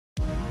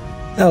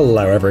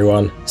Hello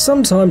everyone.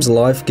 Sometimes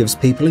life gives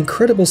people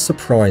incredible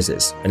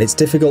surprises, and it's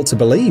difficult to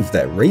believe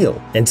they're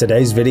real. In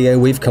today's video,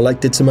 we've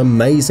collected some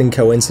amazing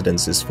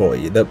coincidences for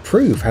you that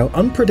prove how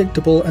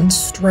unpredictable and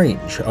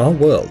strange our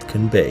world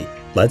can be.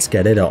 Let's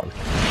get it on.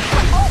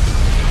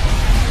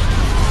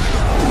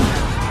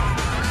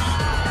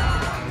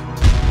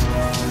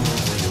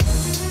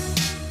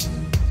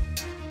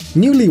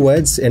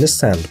 Newlyweds in a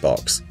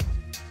sandbox.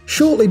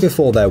 Shortly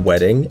before their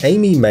wedding,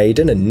 Amy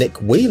Maiden and Nick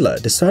Wheeler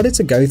decided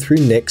to go through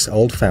Nick's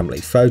old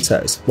family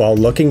photos. While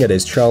looking at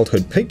his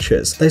childhood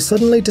pictures, they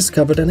suddenly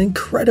discovered an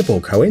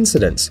incredible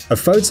coincidence. A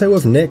photo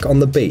of Nick on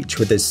the beach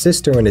with his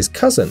sister and his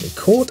cousin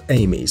caught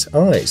Amy's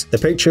eyes. The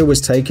picture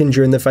was taken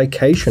during the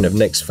vacation of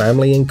Nick's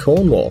family in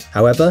Cornwall.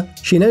 However,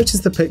 she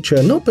noticed the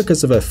picture not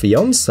because of her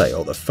fiancé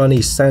or the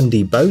funny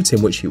sandy boat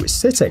in which he was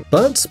sitting,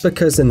 but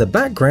because in the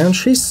background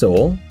she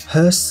saw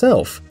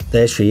herself.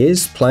 There she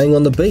is, playing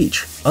on the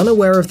beach,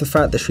 unaware of the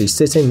fact that she's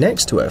sitting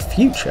next to her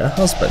future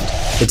husband.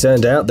 It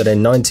turned out that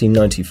in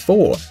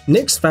 1994,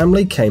 Nick's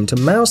family came to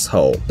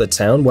Mousehole, the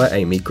town where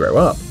Amy grew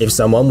up. If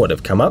someone would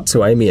have come up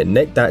to Amy and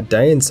Nick that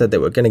day and said they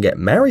were going to get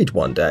married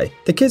one day,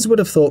 the kids would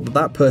have thought that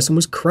that person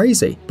was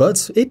crazy,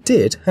 but it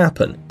did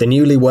happen. The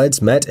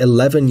newlyweds met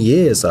 11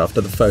 years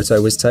after the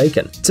photo was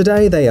taken.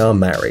 Today they are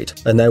married,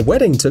 and their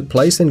wedding took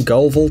place in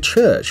Golville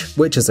Church,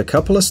 which is a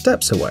couple of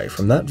steps away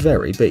from that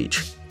very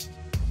beach.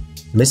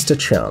 Mr.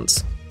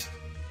 Chance.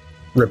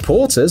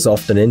 Reporters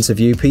often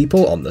interview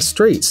people on the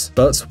streets,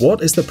 but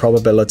what is the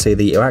probability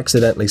that you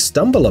accidentally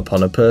stumble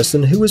upon a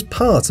person who was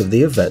part of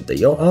the event that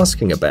you're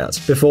asking about?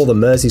 Before the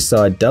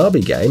Merseyside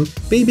Derby game,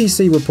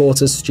 BBC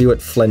reporter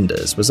Stuart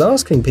Flinders was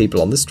asking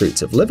people on the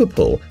streets of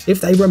Liverpool if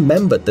they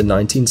remembered the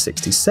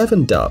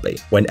 1967 derby,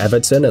 when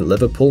Everton and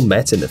Liverpool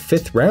met in the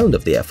 5th round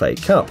of the FA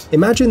Cup.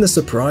 Imagine the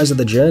surprise of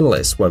the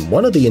journalists when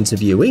one of the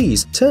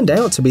interviewees turned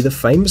out to be the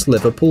famous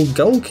Liverpool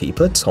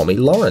goalkeeper Tommy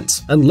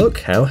Lawrence, and look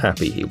how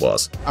happy he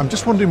was. I'm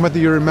just wondering whether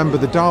you remember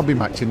the derby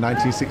match in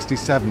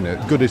 1967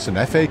 at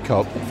Goodison, FA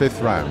Cup,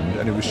 5th round,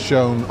 and it was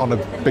shown on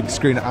a big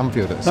screen at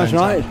Anfield at the same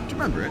time. That's right. Do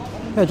you remember it?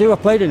 Yeah, I do. I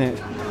played in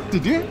it.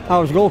 Did you? I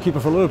was goalkeeper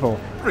for Liverpool.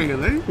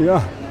 Really?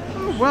 Yeah.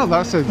 Oh, well,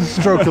 that's a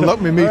stroke of luck,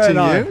 me meeting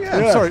nice. you.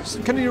 Yeah.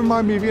 Sorry, can you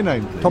remind me of your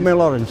name, please? Tommy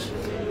Lawrence.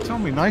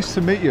 Tommy, nice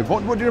to meet you.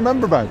 What do you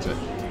remember about it?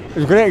 It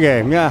was a great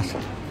game, yes.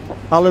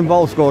 Alan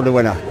Ball scored the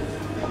winner.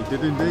 You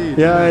did indeed.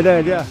 Yeah, I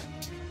did, yeah.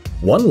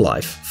 One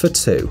life for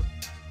two.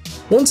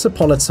 Once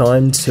upon a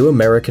time, two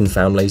American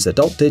families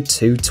adopted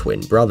two twin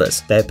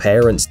brothers. Their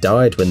parents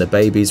died when the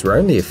babies were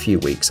only a few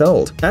weeks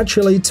old.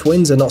 Actually,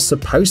 twins are not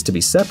supposed to be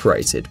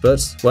separated,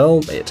 but, well,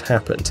 it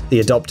happened.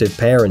 The adoptive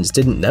parents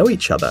didn't know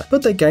each other,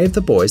 but they gave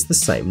the boys the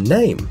same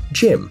name,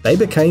 Jim. They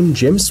became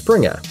Jim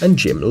Springer and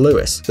Jim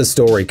Lewis. The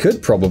story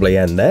could probably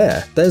end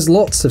there. There's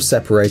lots of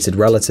separated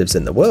relatives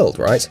in the world,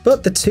 right?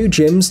 But the two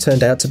Jims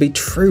turned out to be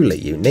truly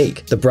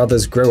unique. The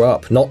brothers grew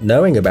up not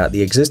knowing about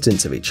the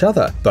existence of each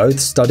other. Both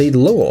studied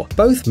law.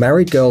 Both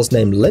married girls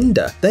named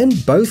Linda, then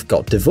both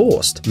got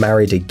divorced,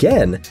 married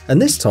again,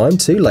 and this time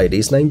two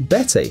ladies named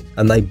Betty,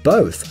 and they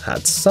both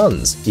had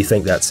sons. You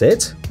think that's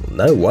it?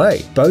 No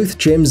way. Both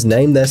Jims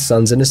named their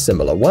sons in a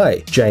similar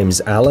way, James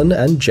Allen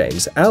and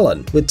James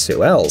Allen, with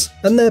two L's,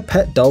 and their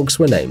pet dogs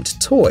were named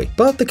Toy.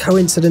 But the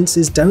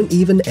coincidences don't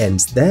even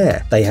end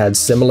there. They had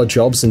similar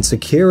jobs in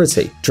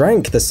security,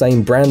 drank the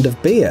same brand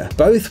of beer,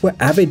 both were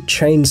avid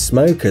chain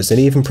smokers and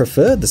even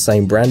preferred the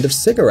same brand of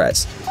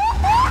cigarettes.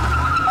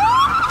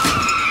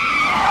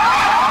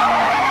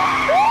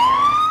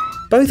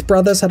 Both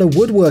brothers had a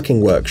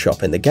woodworking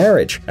workshop in the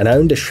garage and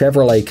owned a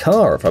Chevrolet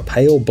car of a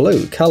pale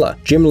blue color.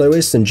 Jim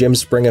Lewis and Jim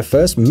Springer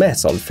first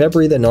met on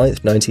February the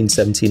 9th,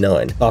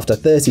 1979, after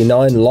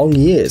 39 long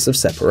years of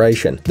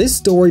separation. This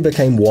story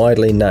became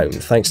widely known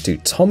thanks to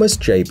Thomas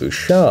J.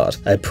 Bouchard,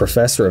 a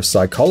professor of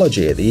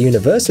psychology at the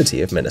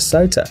University of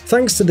Minnesota.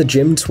 Thanks to the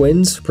Jim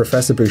twins,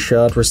 Professor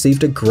Bouchard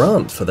received a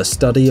grant for the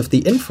study of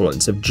the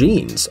influence of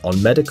genes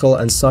on medical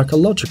and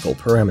psychological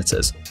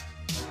parameters.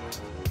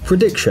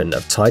 Prediction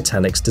of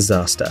Titanic's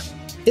disaster.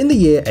 In the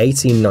year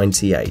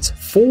 1898,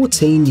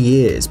 14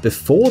 years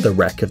before the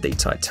wreck of the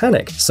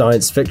Titanic,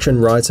 science fiction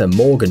writer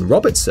Morgan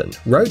Robertson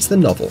wrote the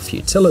novel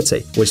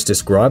Futility, which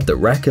described the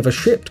wreck of a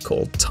ship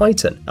called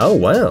Titan. Oh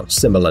wow,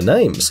 similar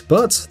names,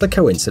 but the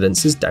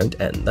coincidences don't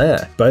end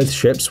there. Both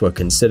ships were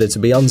considered to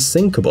be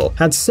unsinkable,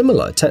 had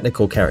similar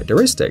technical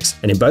characteristics,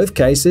 and in both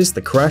cases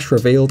the crash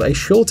revealed a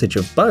shortage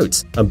of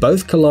boats, and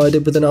both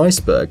collided with an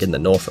iceberg in the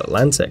North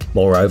Atlantic.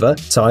 Moreover,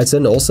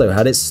 Titan also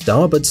had its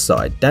starboard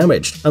side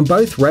damaged, and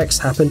both wrecks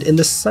happened in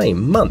the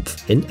same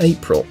month, in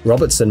April.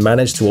 Robertson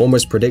managed to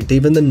almost predict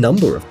even the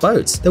number of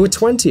boats. There were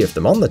 20 of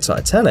them on the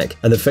Titanic,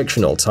 and the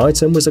fictional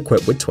Titan was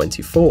equipped with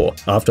 24.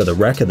 After the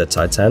wreck of the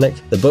Titanic,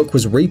 the book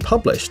was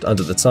republished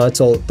under the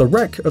title The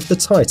Wreck of the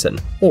Titan,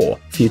 or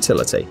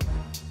Futility.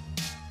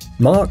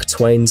 Mark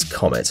Twain's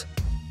Comet.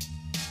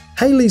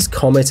 Halley's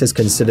Comet is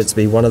considered to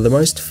be one of the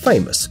most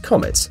famous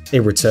comets.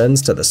 It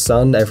returns to the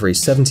Sun every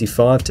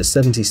 75 to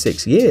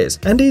 76 years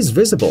and is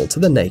visible to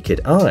the naked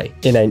eye.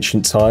 In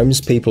ancient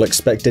times, people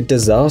expected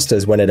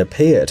disasters when it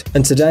appeared,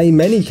 and today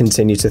many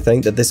continue to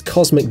think that this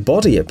cosmic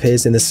body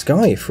appears in the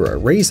sky for a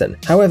reason.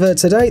 However,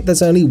 to date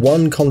there's only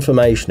one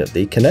confirmation of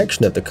the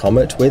connection of the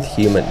comet with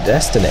human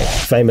destiny.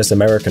 Famous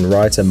American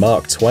writer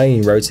Mark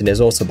Twain wrote in his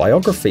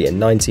autobiography in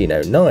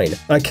 1909,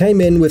 "I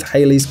came in with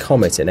Halley's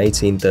Comet in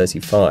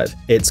 1835.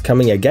 It's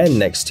coming again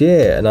next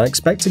year, and I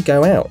expect to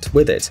go out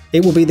with it.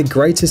 It will be the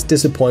greatest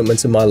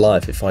disappointment of my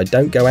life if I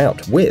don't go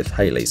out with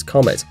Halley's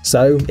Comet."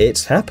 So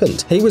it's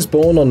happened. He was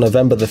born on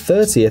November the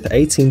 30th,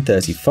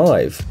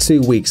 1835, 2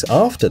 weeks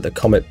after the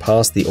comet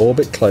passed the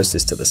orbit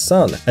closest to the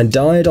Sun, and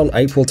died on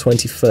April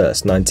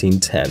 21st,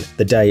 1910,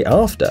 the day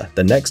after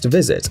the next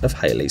visit of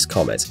Halley's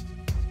Comet.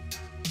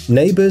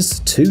 Neighbors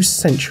 2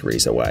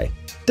 centuries away.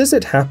 Does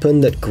it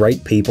happen that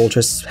great people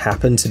just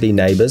happen to be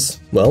neighbors?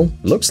 Well,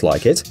 looks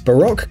like it.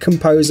 Baroque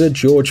composer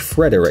George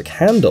Frederick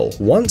Handel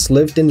once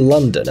lived in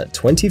London at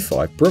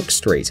 25 Brook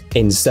Street.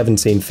 In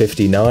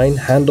 1759,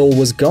 Handel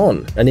was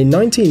gone, and in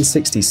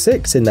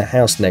 1966, in the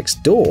house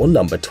next door,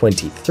 number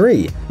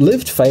 23,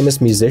 lived famous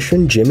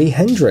musician Jimi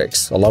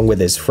Hendrix, along with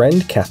his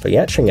friend Kathy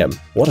Etchingham.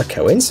 What a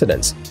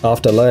coincidence!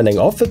 After learning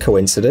of the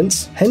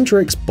coincidence,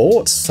 Hendrix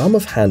bought some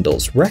of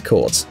Handel's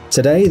records.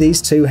 Today,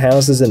 these 2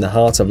 houses in the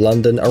heart of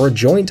London are a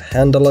joint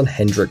Handel and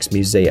Hendrix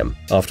museum.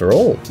 After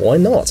all, why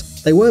not?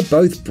 They were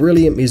both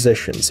brilliant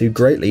musicians who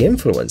greatly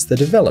influenced the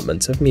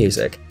development of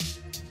music.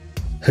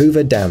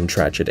 Hoover Dam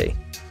tragedy.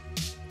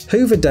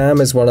 Hoover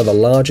Dam is one of the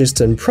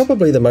largest and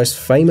probably the most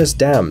famous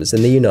dams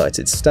in the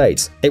United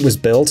States. It was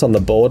built on the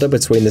border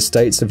between the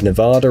states of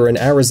Nevada and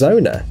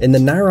Arizona in the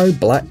narrow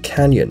Black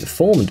Canyon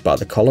formed by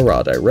the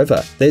Colorado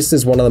River. This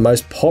is one of the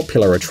most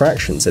popular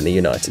attractions in the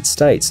United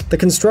States. The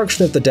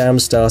construction of the dam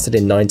started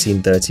in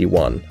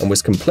 1931 and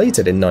was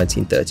completed in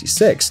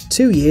 1936,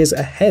 2 years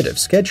ahead of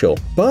schedule.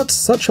 But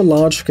such a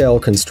large-scale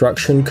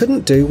construction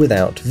couldn't do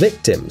without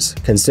victims,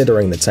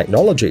 considering the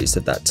technologies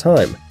of that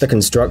time. The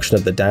construction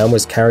of the dam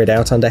was carried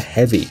out under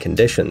heavy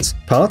conditions.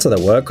 Part of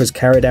the work was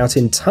carried out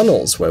in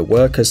tunnels where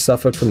workers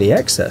suffered from the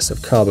excess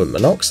of carbon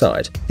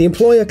monoxide. The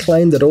employer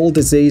claimed that all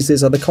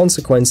diseases are the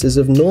consequences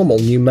of normal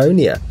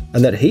pneumonia,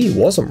 and that he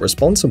wasn't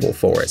responsible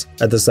for it.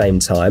 At the same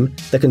time,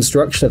 the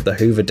construction of the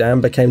Hoover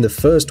Dam became the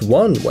first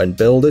one when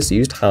builders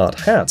used hard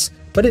hats,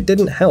 but it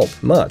didn't help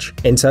much.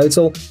 In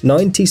total,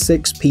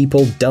 96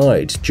 people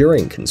died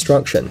during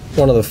construction.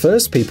 One of the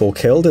first people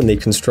killed in the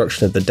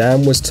construction of the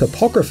dam was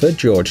topographer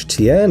George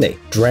Tierney,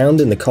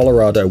 drowned in the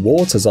Colorado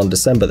waters on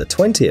December the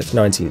 20th,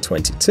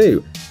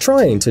 1922,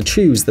 trying to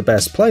choose the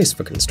best place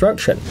for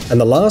construction. And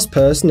the last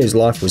person whose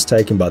life was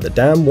taken by the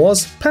dam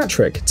was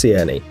Patrick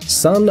Tierney,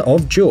 son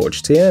of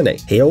George Tierney.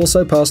 He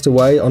also passed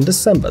away on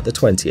December the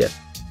 20th.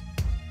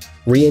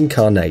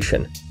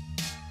 Reincarnation.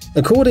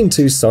 According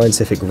to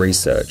scientific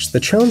research, the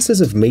chances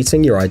of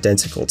meeting your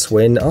identical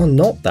twin are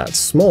not that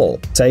small.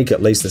 Take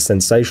at least the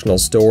sensational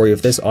story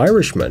of this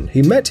Irishman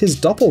who met his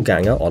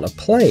doppelganger on a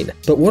plane.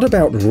 But what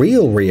about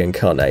real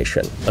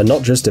reincarnation? And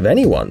not just of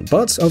anyone,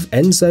 but of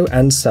Enzo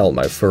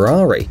Anselmo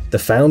Ferrari, the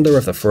founder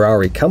of the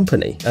Ferrari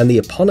company and the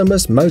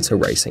eponymous motor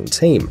racing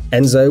team.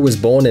 Enzo was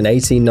born in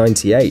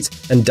 1898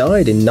 and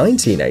died in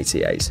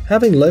 1988,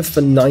 having lived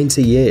for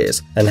 90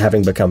 years and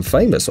having become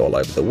famous all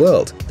over the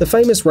world. The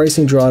famous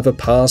racing driver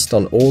passed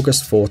on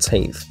August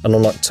 14th, and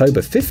on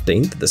October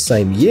 15th the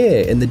same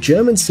year, in the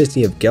German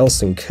city of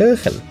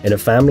Gelsenkirchen, in a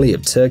family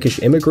of Turkish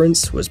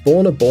immigrants, was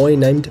born a boy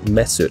named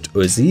Mesut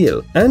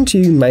Özil. And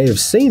you may have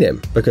seen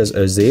him, because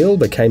Özil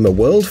became a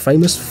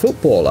world-famous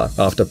footballer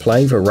after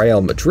playing for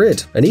Real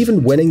Madrid and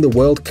even winning the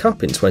World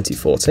Cup in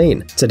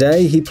 2014.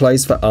 Today he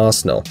plays for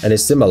Arsenal, and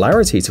his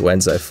similarity to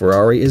Enzo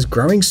Ferrari is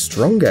growing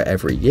stronger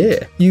every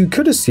year. You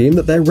could assume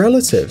that they're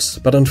relatives,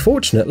 but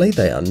unfortunately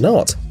they are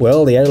not.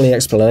 Well, the only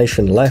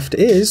explanation left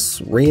is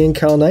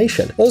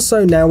reincarnation.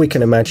 Also, now we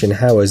can imagine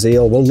how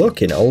Özil will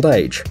look in old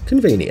age.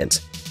 Convenient.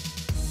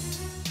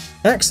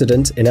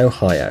 Accident in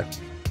Ohio.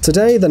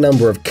 Today, the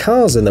number of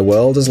cars in the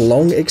world has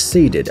long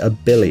exceeded 1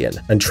 billion,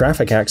 and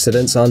traffic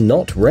accidents are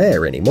not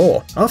rare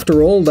anymore.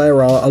 After all,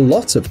 there are a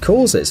lot of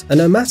causes, and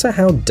no matter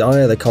how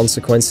dire the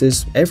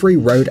consequences, every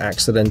road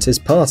accident is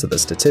part of the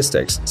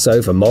statistics.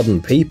 So for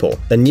modern people,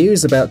 the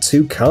news about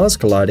 2 cars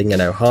colliding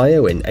in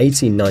Ohio in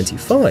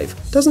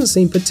 1895 doesn't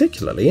seem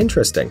particularly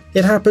interesting.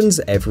 It happens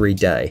every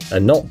day,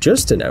 and not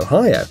just in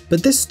Ohio.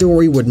 But this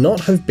story would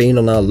not have been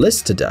on our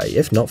list today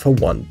if not for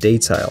one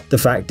detail. The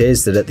fact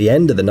is that at the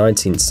end of the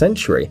 19th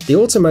century, the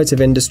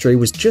automotive industry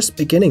was just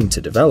beginning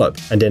to develop,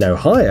 and in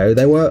Ohio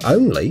there were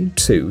only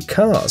 2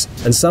 cars,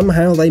 and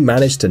somehow they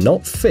managed to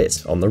not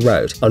fit on the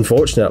road.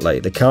 Unfortunately,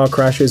 the car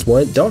crashes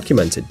weren't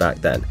documented back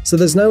then, so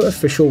there's no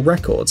official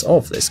records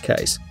of this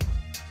case.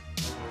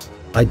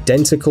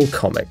 Identical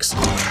comics.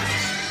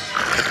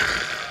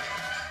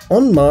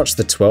 On March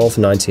the 12th,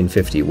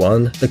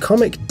 1951, the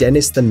comic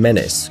Dennis the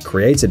Menace,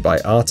 created by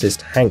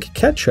artist Hank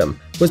Ketchum,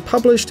 was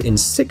published in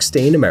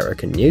 16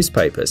 American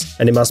newspapers,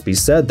 and it must be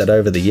said that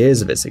over the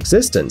years of its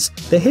existence,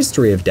 the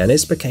history of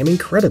Dennis became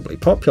incredibly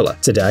popular.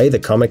 Today, the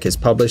comic is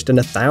published in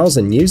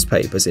 1,000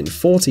 newspapers in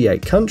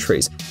 48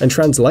 countries and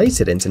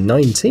translated into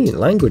 19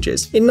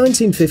 languages. In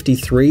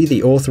 1953,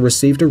 the author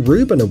received a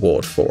Reuben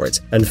Award for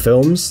it, and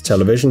films,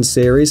 television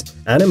series,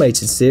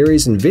 animated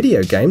series, and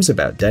video games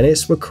about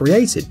Dennis were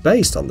created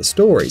based on the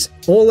stories.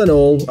 All in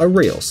all, a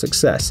real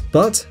success.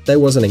 But there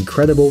was an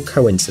incredible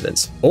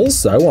coincidence.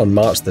 Also, on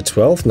March the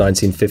 12th,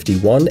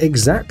 1951,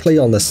 exactly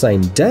on the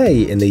same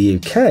day in the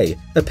UK,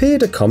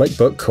 appeared a comic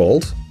book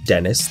called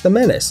Dennis the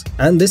Menace.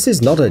 And this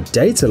is not a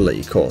data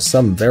leak or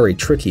some very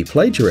tricky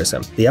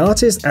plagiarism. The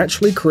artist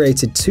actually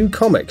created 2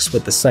 comics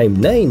with the same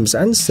names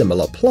and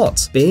similar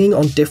plots, being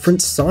on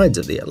different sides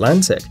of the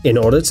Atlantic. In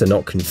order to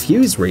not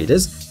confuse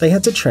readers, they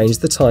had to change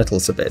the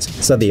titles a bit.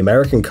 So the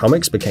American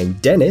comics became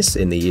Dennis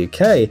in the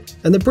UK,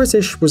 and the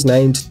British was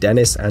named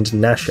Dennis and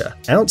Gnasher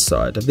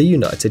outside of the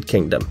United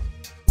Kingdom.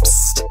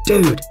 Psst,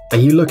 dude, are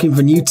you looking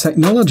for new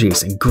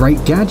technologies and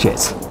great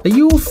gadgets? Are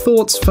your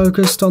thoughts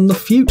focused on the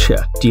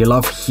future? Do you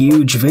love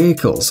huge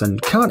vehicles and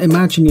can't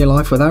imagine your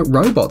life without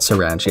robots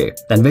around you?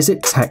 Then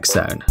visit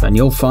TechZone and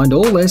you'll find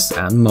all this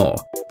and more.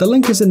 The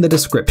link is in the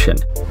description.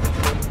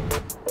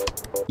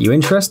 You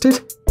interested?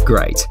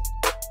 Great.